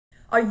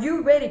Are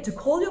you ready to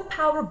call your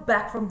power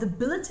back from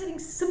debilitating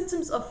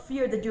symptoms of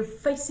fear that you're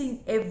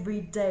facing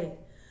every day?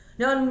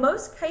 Now, in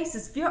most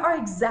cases, fear are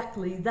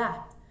exactly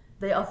that.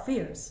 They are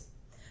fears.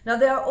 Now,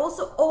 there are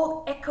also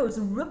old echoes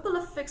and ripple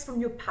effects from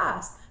your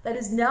past that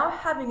is now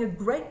having a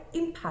great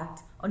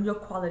impact on your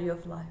quality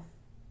of life.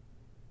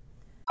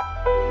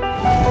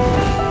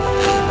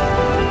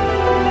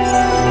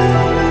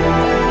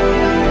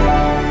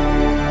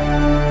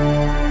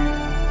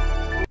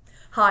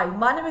 Hi,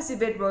 my name is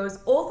Evette Rose,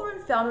 author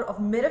and founder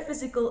of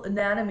Metaphysical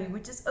Anatomy,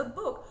 which is a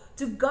book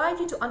to guide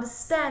you to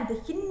understand the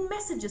hidden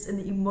messages in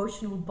the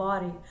emotional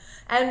body.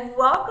 And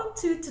welcome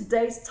to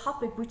today's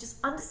topic, which is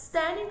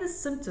understanding the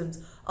symptoms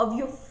of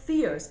your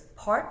fears,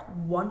 part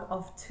 1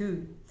 of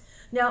 2.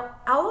 Now,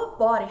 our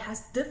body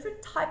has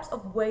different types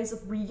of ways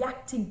of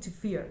reacting to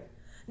fear.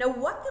 Now,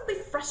 what can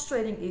be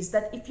frustrating is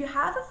that if you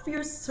have a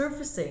fear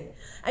surfacing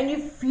and you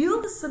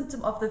feel the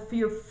symptom of the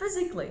fear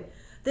physically,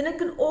 then it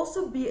can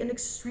also be an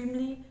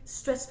extremely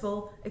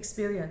stressful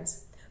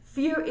experience.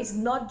 Fear is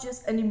not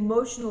just an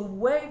emotional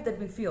wave that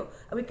we feel,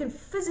 and we can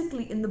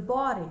physically in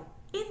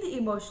the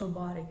emotional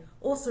body,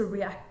 also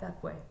react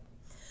that way.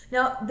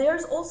 Now,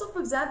 there's also, for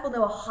example,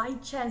 now a high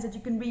chance that you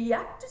can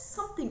react to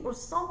something or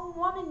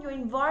someone in your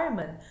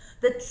environment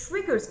that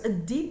triggers a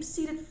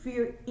deep-seated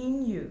fear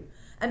in you.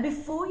 And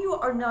before you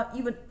are now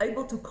even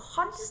able to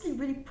consciously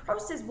really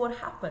process what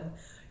happened,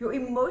 your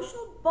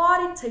emotional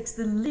body takes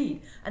the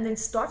lead and then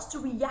starts to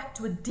react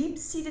to a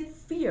deep-seated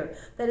fear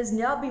that is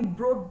now being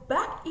brought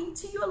back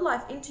into your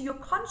life, into your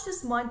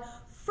conscious mind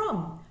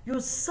from your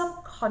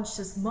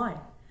subconscious mind,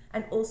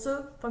 and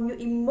also from your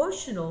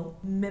emotional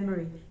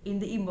memory in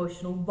the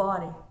emotional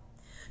body.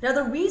 Now,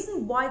 the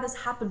reason why this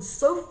happens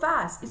so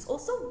fast is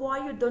also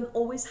why you don't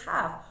always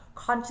have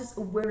conscious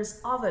awareness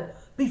of it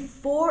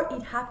before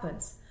it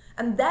happens.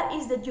 And that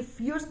is that your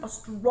fears are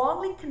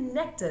strongly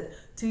connected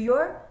to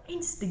your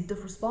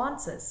instinctive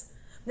responses.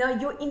 Now,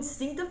 your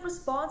instinctive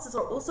responses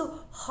are also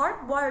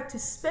hardwired to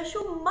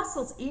special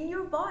muscles in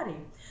your body.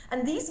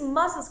 And these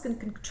muscles can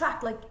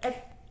contract like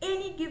at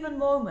any given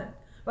moment,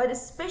 right?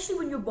 Especially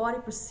when your body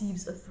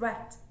perceives a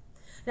threat.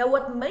 Now,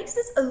 what makes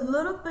this a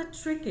little bit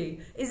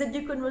tricky is that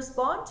you can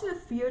respond to a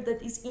fear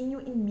that is in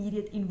your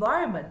immediate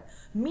environment,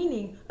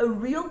 meaning a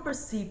real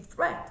perceived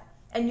threat.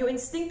 And your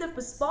instinctive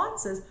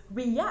responses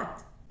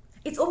react.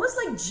 It's almost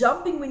like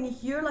jumping when you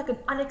hear like an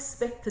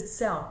unexpected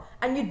sound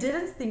and you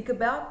didn't think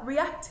about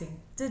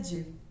reacting, did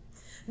you?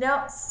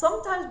 Now,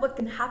 sometimes what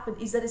can happen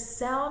is that a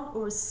sound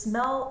or a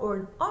smell or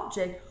an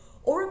object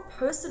or a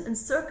person and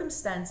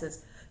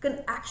circumstances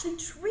can actually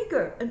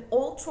trigger an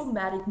old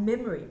traumatic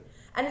memory.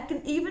 And it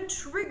can even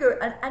trigger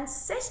an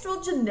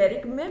ancestral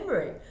genetic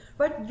memory.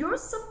 But your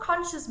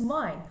subconscious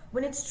mind,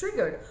 when it's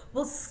triggered,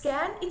 will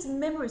scan its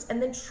memories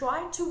and then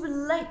try to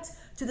relate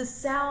to the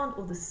sound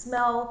or the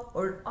smell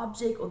or an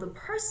object or the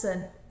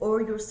person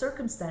or your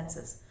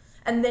circumstances.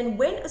 And then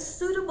when a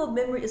suitable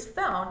memory is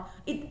found,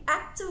 it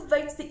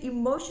activates the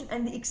emotion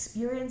and the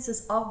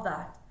experiences of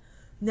that.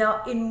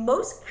 Now, in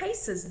most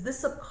cases, the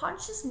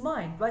subconscious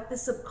mind, right, the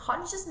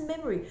subconscious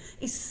memory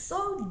is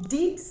so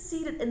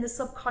deep-seated in the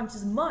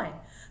subconscious mind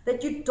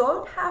that you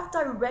don't have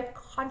direct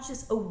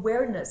conscious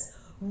awareness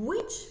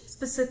which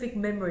specific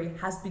memory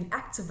has been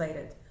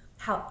activated.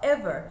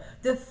 However,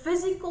 the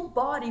physical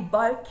body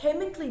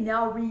biochemically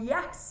now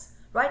reacts,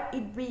 right?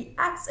 It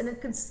reacts and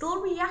it can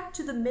still react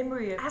to the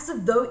memory as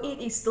if though it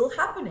is still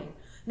happening.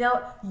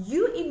 Now,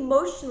 you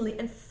emotionally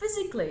and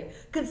physically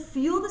can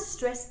feel the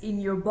stress in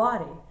your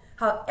body.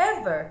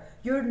 However,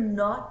 you're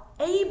not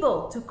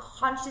able to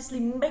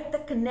consciously make the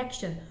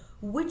connection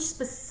which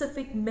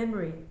specific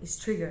memory is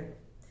triggered.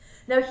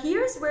 Now,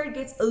 here's where it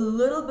gets a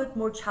little bit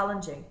more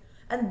challenging.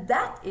 And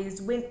that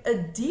is when a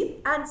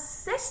deep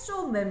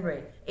ancestral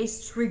memory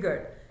is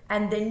triggered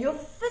and then your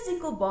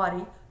physical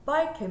body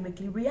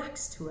biochemically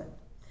reacts to it.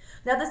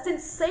 Now, the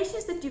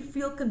sensations that you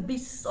feel can be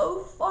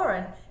so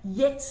foreign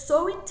yet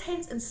so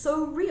intense and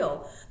so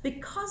real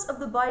because of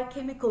the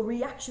biochemical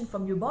reaction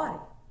from your body.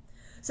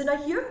 So now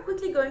here I'm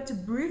quickly going to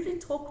briefly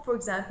talk, for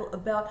example,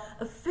 about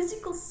a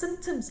physical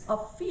symptoms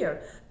of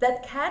fear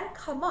that can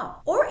come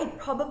up, or it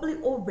probably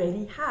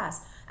already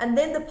has. And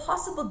then the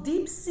possible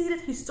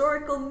deep-seated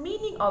historical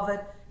meaning of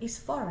it is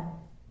foreign.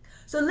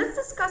 So let's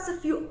discuss a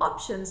few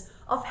options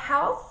of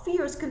how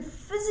fears can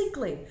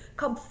physically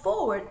come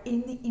forward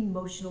in the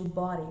emotional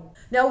body.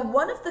 Now,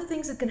 one of the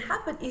things that can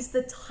happen is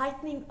the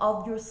tightening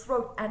of your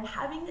throat and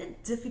having a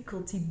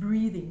difficulty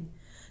breathing.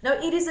 Now,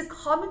 it is a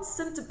common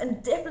symptom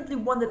and definitely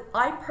one that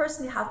I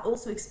personally have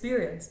also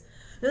experienced.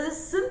 Now, the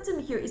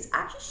symptom here is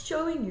actually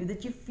showing you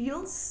that you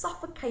feel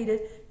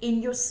suffocated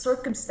in your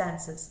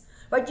circumstances,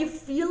 right? You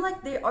feel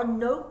like there are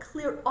no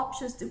clear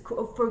options to,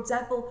 for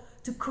example,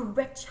 to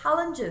correct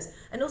challenges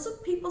and also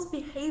people's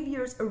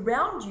behaviors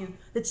around you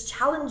that's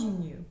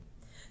challenging you.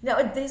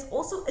 Now, there's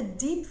also a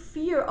deep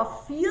fear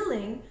of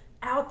feeling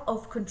out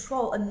of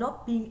control and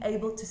not being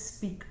able to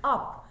speak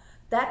up.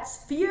 That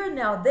fear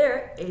now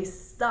there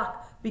is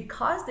stuck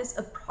because there's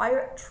a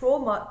prior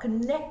trauma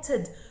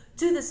connected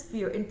to this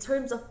fear in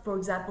terms of, for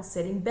example,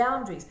 setting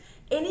boundaries,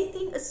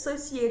 anything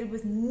associated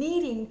with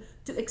needing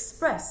to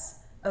express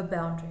a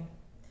boundary.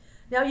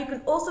 Now you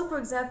can also, for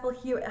example,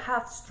 here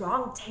have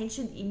strong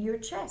tension in your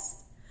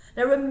chest.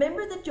 Now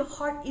remember that your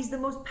heart is the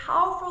most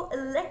powerful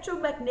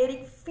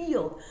electromagnetic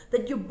field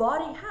that your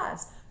body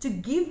has to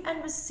give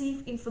and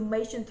receive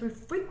information through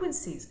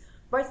frequencies,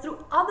 right,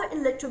 through other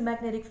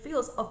electromagnetic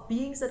fields of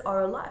beings that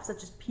are alive,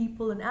 such as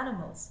people and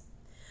animals.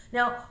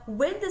 Now,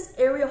 when this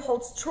area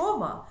holds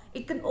trauma,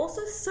 it can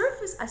also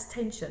surface as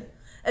tension,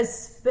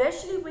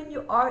 especially when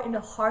you are in a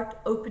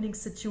heart-opening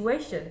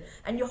situation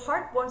and your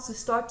heart wants to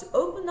start to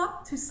open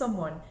up to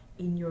someone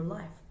in your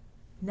life.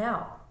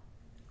 Now,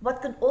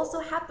 what can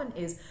also happen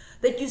is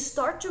that you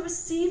start to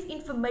receive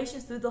information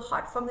through the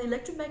heart from the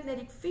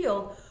electromagnetic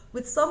field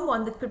with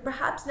someone that could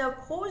perhaps now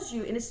cause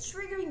you and is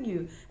triggering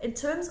you in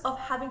terms of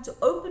having to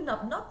open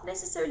up, not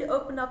necessarily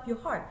open up your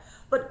heart,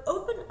 but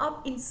open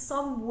up in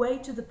some way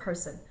to the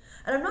person.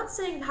 And I'm not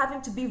saying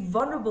having to be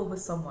vulnerable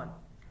with someone,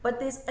 but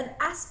there's an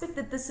aspect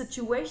that the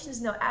situation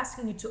is now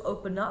asking you to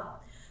open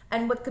up.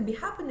 And what can be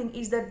happening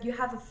is that you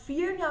have a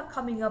fear now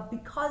coming up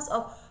because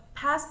of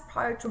past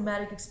prior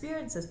traumatic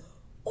experiences.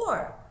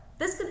 Or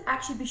this can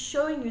actually be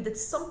showing you that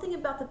something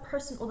about the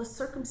person or the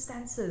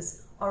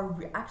circumstances are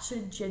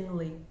actually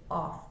generally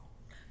off.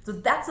 So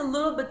that's a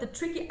little bit the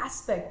tricky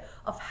aspect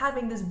of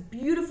having this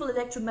beautiful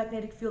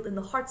electromagnetic field in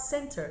the heart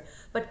center.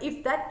 But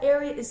if that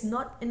area is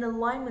not in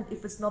alignment,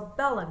 if it's not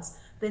balanced,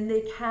 then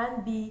there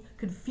can be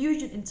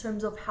confusion in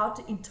terms of how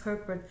to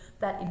interpret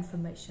that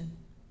information.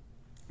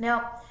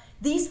 Now,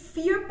 these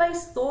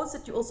fear-based thoughts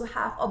that you also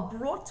have are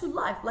brought to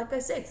life, like I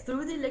said,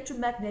 through the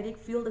electromagnetic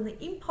field and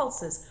the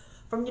impulses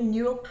from your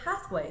neural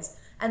pathways,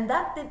 and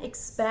that then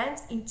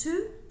expands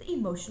into the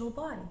emotional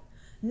body.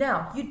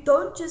 Now, you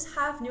don't just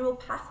have neural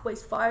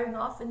pathways firing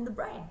off in the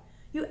brain.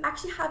 You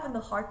actually have in the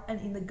heart and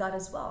in the gut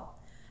as well.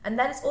 And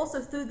that is also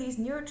through these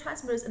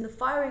neurotransmitters and the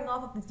firing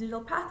off of these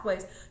neural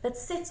pathways that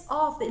sets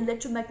off the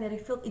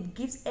electromagnetic field. It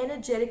gives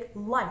energetic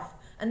life.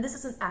 And this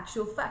is an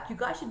actual fact. You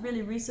guys should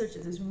really research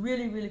it. There's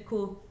really, really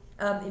cool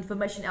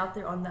information out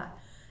there on that.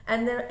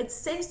 And then it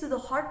sends to the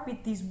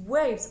heartbeat these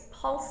waves,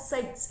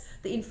 pulsates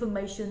the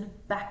information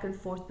back and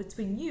forth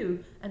between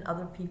you and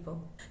other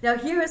people. Now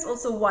here is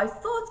also why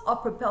thoughts are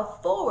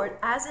propelled forward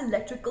as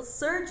electrical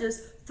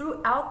surges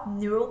throughout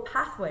neural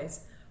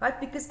pathways, right?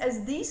 Because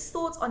as these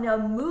thoughts are now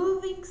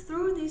moving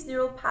through these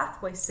neural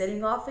pathways,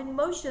 setting off in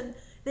motion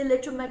the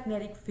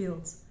electromagnetic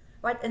fields,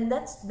 right? And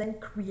that's then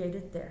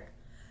created there.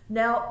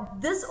 Now,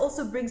 this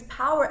also brings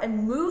power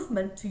and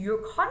movement to your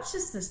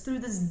consciousness through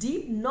this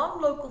deep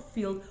non-local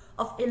field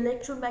of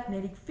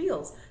electromagnetic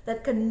fields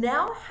that can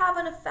now have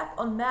an effect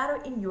on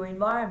matter in your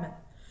environment.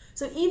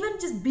 So even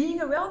just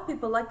being around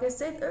people, like I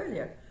said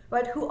earlier,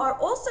 right, who are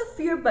also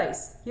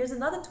fear-based, here's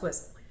another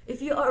twist.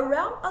 If you are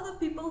around other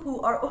people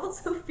who are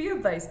also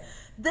fear-based,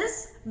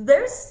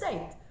 their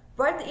state,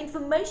 right, the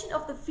information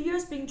of the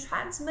fears being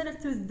transmitted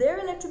through their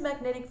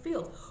electromagnetic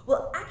field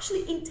will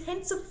actually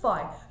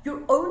intensify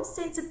your own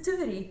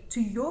sensitivity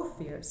to your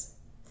fears.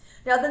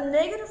 Now, the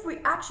negative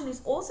reaction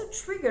is also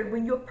triggered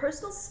when your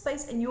personal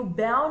space and your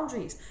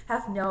boundaries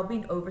have now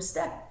been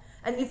overstepped,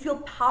 and you feel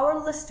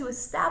powerless to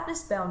establish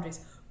boundaries,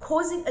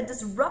 causing a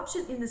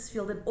disruption in this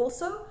field and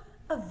also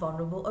a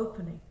vulnerable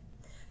opening.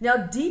 Now,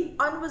 deep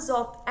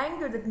unresolved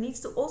anger that needs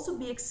to also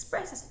be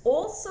expressed is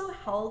also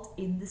held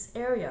in this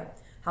area.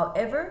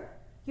 However,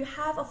 you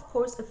have, of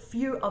course, a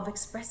fear of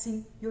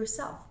expressing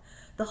yourself.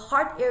 The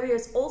heart area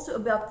is also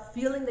about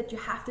feeling that you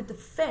have to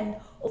defend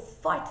or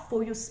fight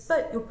for your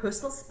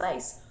personal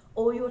space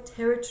or your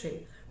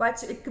territory, right?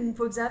 So it can,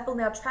 for example,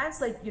 now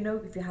translate,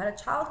 if you had a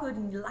childhood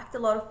and you lacked a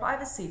lot of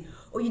privacy,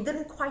 or you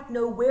didn't quite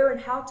know where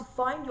and how to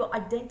find your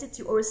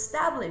identity or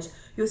establish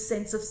your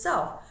sense of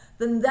self,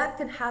 then that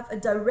can have a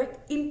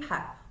direct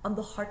impact on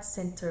the heart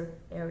center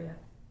area.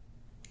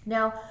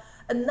 Now,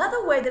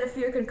 another way that a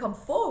fear can come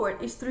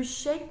forward is through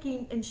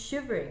shaking and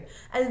shivering.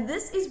 And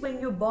this is when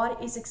your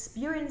body is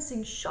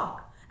experiencing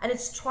shock and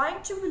it's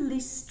trying to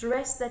release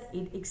stress that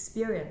it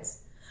experienced.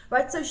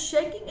 Right? So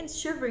shaking and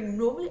shivering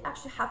normally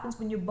actually happens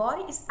when your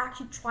body is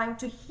actually trying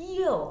to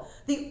heal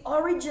the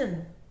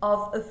origin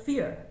of a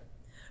fear.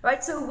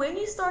 Right? So when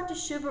you start to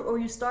shiver or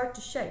you start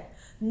to shake,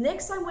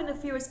 next time when a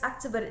fear is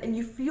activated and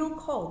you feel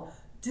cold,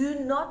 do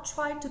not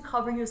try to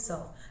cover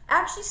yourself.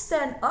 Actually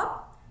stand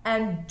up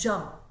and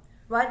jump.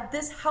 Right?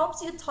 This helps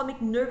the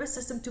atomic nervous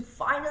system to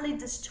finally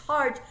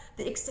discharge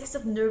the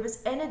excessive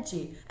nervous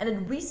energy, and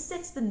it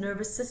resets the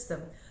nervous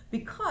system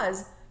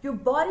because your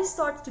body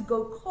starts to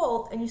go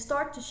cold and you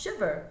start to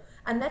shiver,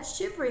 and that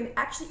shivering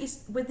actually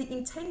is with the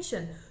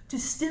intention to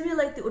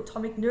stimulate the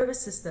atomic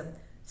nervous system.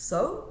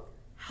 So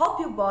help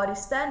your body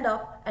stand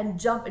up and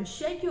jump and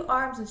shake your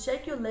arms and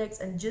shake your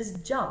legs and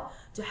just jump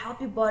to help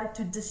your body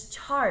to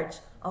discharge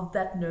of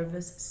that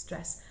nervous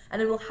stress,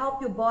 and it will help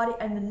your body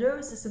and the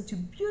nervous system to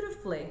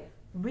beautifully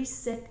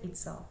reset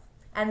itself.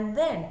 And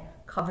then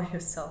cover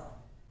yourself.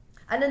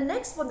 And the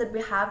next one that we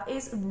have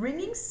is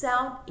ringing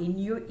sound in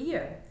your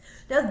ear.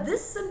 Now,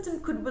 this symptom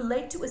could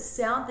relate to a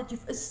sound that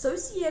you've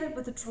associated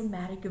with a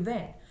traumatic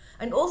event.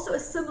 And also a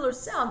similar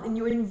sound in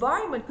your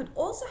environment could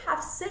also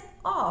have set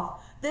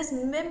off this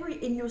memory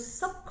in your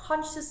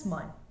subconscious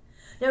mind.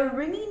 Now,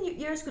 ringing in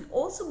your ears could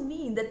also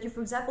mean that you,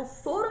 for example,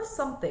 thought of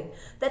something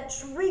that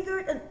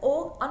triggered an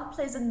old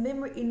unpleasant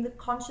memory in the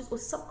conscious or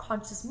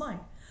subconscious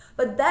mind.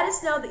 But that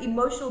is now the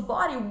emotional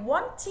body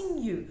wanting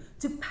you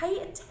to pay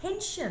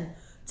attention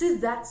to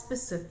that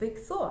specific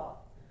thought,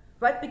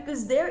 right?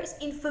 Because there is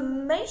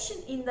information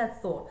in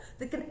that thought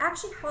that can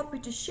actually help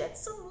you to shed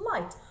some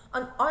light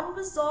on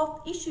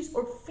unresolved issues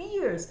or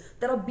fears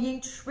that are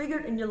being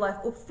triggered in your life,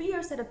 or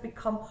fears that have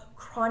become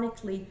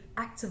chronically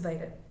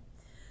activated.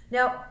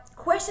 Now,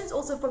 questions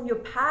also from your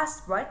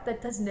past, right,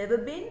 that has never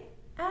been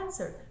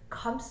answered,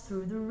 comes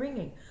through the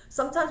ringing.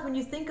 Sometimes when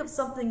you think of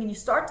something and you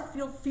start to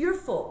feel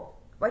fearful,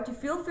 right, you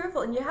feel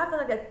fearful and you have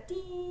like a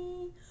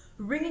ding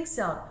ringing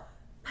sound,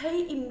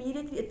 pay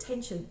immediately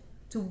attention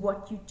to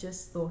what you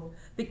just thought,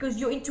 because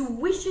your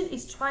intuition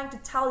is trying to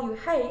tell you,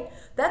 hey,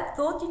 that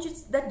thought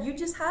that you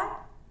just had,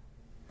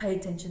 pay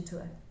attention to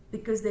it,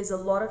 because there's a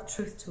lot of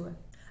truth to it.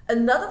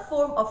 Another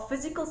form of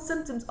physical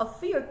symptoms of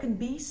fear can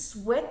be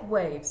sweat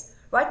waves.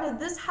 Right now,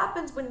 this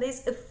happens when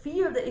there's a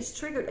fear that is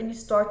triggered and you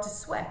start to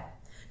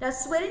sweat. Now,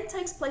 sweating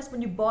takes place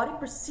when your body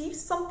perceives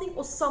something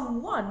or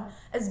someone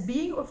as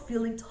being or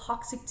feeling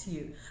toxic to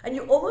you, and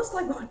you almost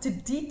like want to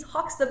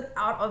detox them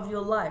out of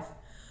your life.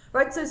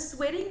 Right? So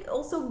sweating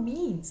also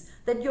means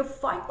that your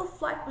fight or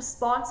flight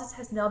responses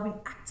has now been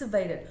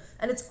activated,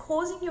 and it's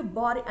causing your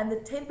body and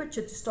the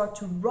temperature to start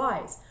to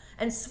rise.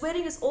 And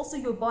sweating is also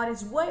your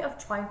body's way of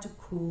trying to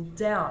cool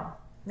down.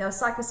 Now,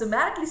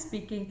 psychosomatically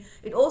speaking,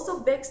 it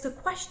also begs the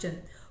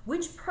question,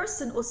 which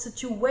person or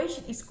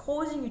situation is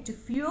causing you to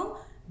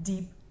feel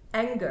deep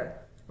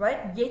anger, right?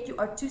 Yet you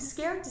are too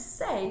scared to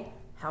say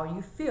how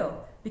you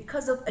feel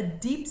because of a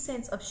deep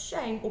sense of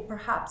shame or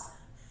perhaps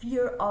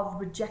fear of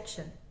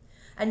rejection.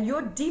 And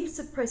your deep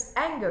suppressed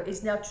anger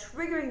is now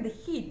triggering the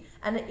heat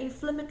and an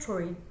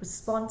inflammatory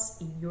response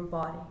in your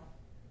body.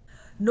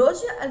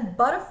 Nausea and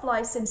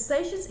butterfly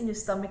sensations in your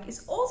stomach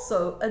is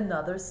also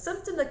another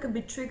symptom that can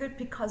be triggered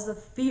because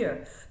of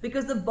fear,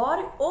 because the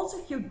body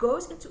also here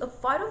goes into a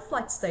fight or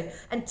flight state,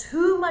 and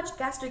too much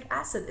gastric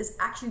acid is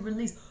actually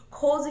released,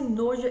 causing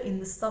nausea in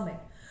the stomach.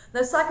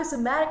 Now,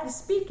 psychosomatically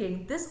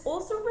speaking, this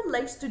also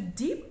relates to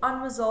deep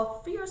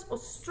unresolved fears or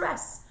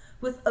stress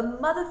with a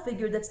mother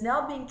figure that's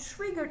now being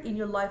triggered in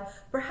your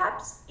life,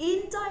 perhaps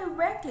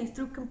indirectly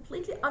through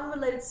completely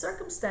unrelated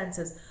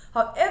circumstances.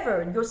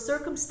 However, your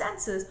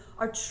circumstances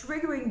are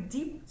triggering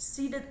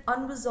deep-seated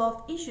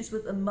unresolved issues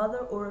with a mother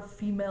or a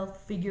female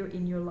figure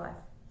in your life.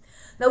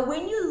 Now,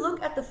 when you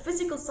look at the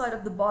physical side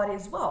of the body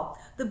as well,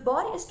 the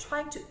body is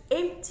trying to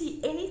empty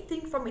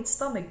anything from its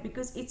stomach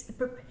because it's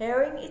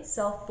preparing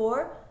itself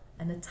for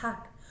an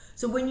attack.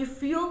 So when you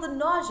feel the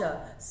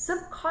nausea,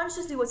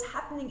 subconsciously what's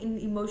happening in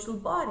the emotional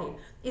body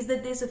is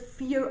that there's a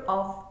fear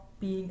of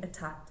being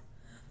attacked.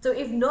 So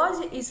if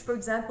nausea is, for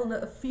example,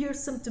 a fear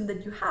symptom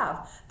that you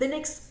have, then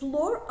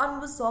explore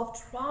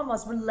unresolved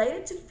traumas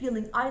related to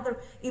feeling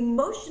either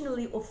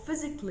emotionally or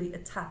physically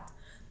attacked.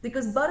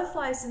 Because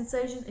butterfly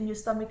sensations in your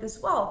stomach as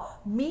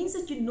well means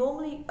that you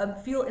normally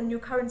feel in your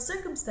current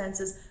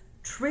circumstances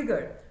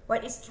triggered,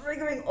 right? It's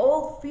triggering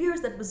all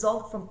fears that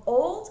result from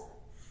old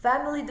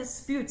family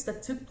disputes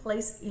that took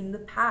place in the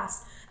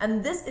past.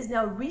 And this is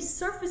now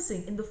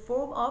resurfacing in the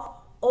form of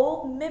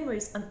old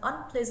memories and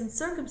unpleasant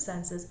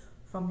circumstances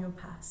from your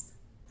past.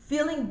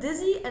 Feeling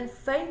dizzy and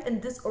faint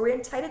and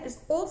disorientated is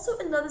also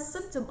another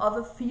symptom of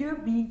a fear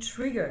being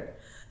triggered.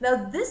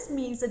 Now, this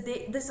means that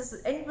this is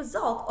an end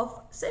result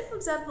of, say, for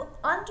example,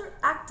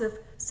 underactive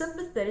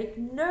sympathetic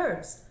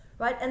nerves,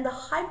 right? And the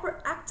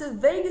hyperactive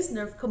vagus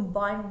nerve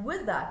combined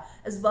with that,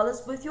 as well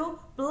as with your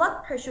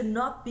blood pressure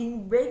not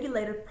being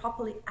regulated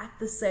properly at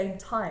the same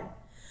time.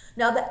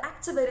 Now, the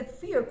activated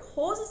fear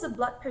causes the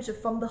blood pressure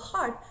from the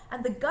heart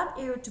and the gut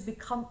area to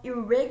become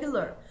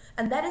irregular.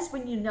 And that is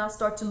when you now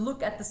start to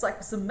look at the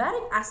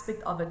psychosomatic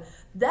aspect of it.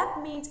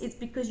 That means it's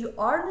because you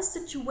are in a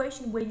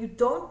situation where you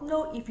don't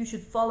know if you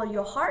should follow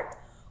your heart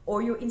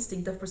or your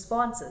instinctive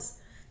responses.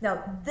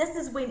 Now, this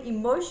is when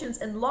emotions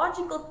and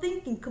logical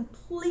thinking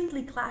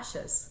completely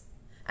clashes.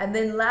 And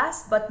then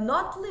last but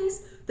not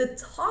least,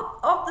 the top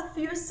of the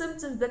fear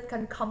symptoms that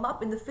can come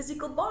up in the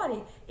physical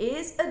body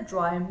is a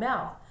dry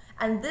mouth.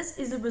 And this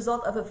is a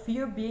result of a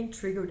fear being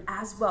triggered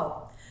as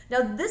well.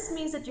 Now, this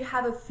means that you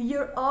have a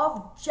fear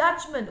of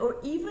judgment or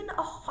even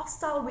a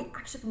hostile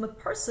reaction from a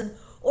person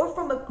or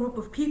from a group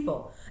of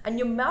people. And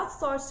your mouth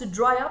starts to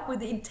dry up with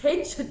the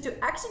intention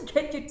to actually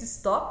get you to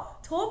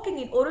stop talking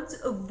in order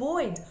to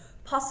avoid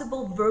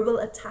possible verbal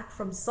attack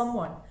from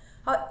someone.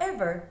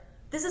 However,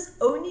 this is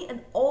only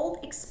an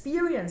old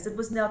experience that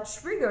was now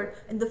triggered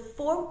in the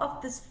form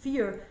of this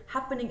fear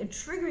happening and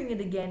triggering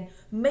it again,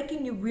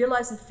 making you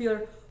realize and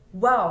feel,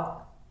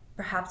 wow,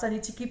 perhaps I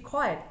need to keep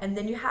quiet. And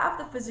then you have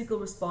the physical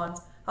response.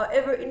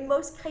 However, in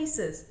most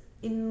cases,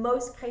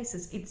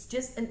 it's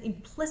just an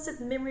implicit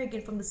memory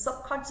again from the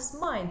subconscious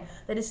mind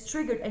that is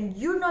triggered, and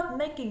you're not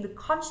making the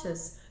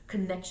conscious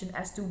connection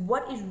as to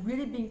what is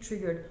really being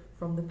triggered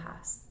from the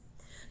past.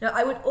 Now,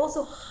 I would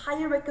also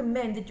highly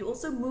recommend that you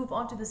also move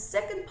on to the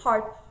second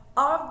part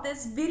of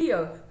this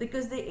video,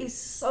 because there is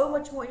so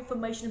much more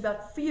information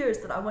about fears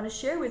that I want to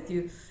share with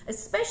you,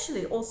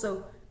 especially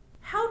also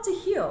how to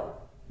heal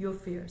your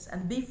fears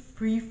and be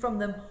free from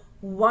them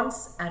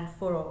once and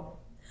for all.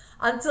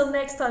 Until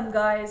next time,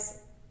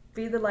 guys,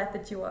 be the light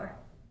that you are.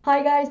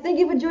 Hi guys, thank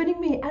you for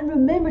joining me, and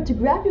remember to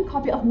grab your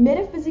copy of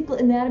Metaphysical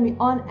Anatomy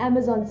on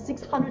Amazon,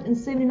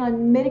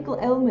 679 medical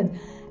ailments.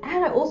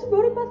 And I also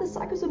wrote about the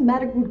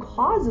psychosomatic root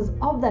causes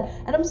of that,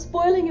 and I'm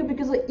spoiling you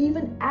because I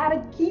even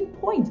added key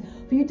points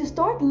for you to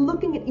start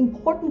looking at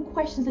important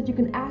questions that you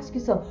can ask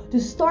yourself to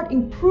start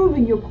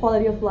improving your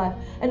quality of life.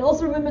 And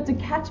also remember to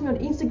catch me on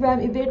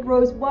Instagram, Evette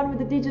Rose, 1 with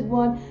the digit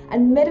 1,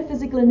 and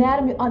Metaphysical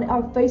Anatomy on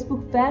our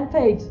Facebook fan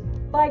page.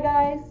 Bye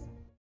guys!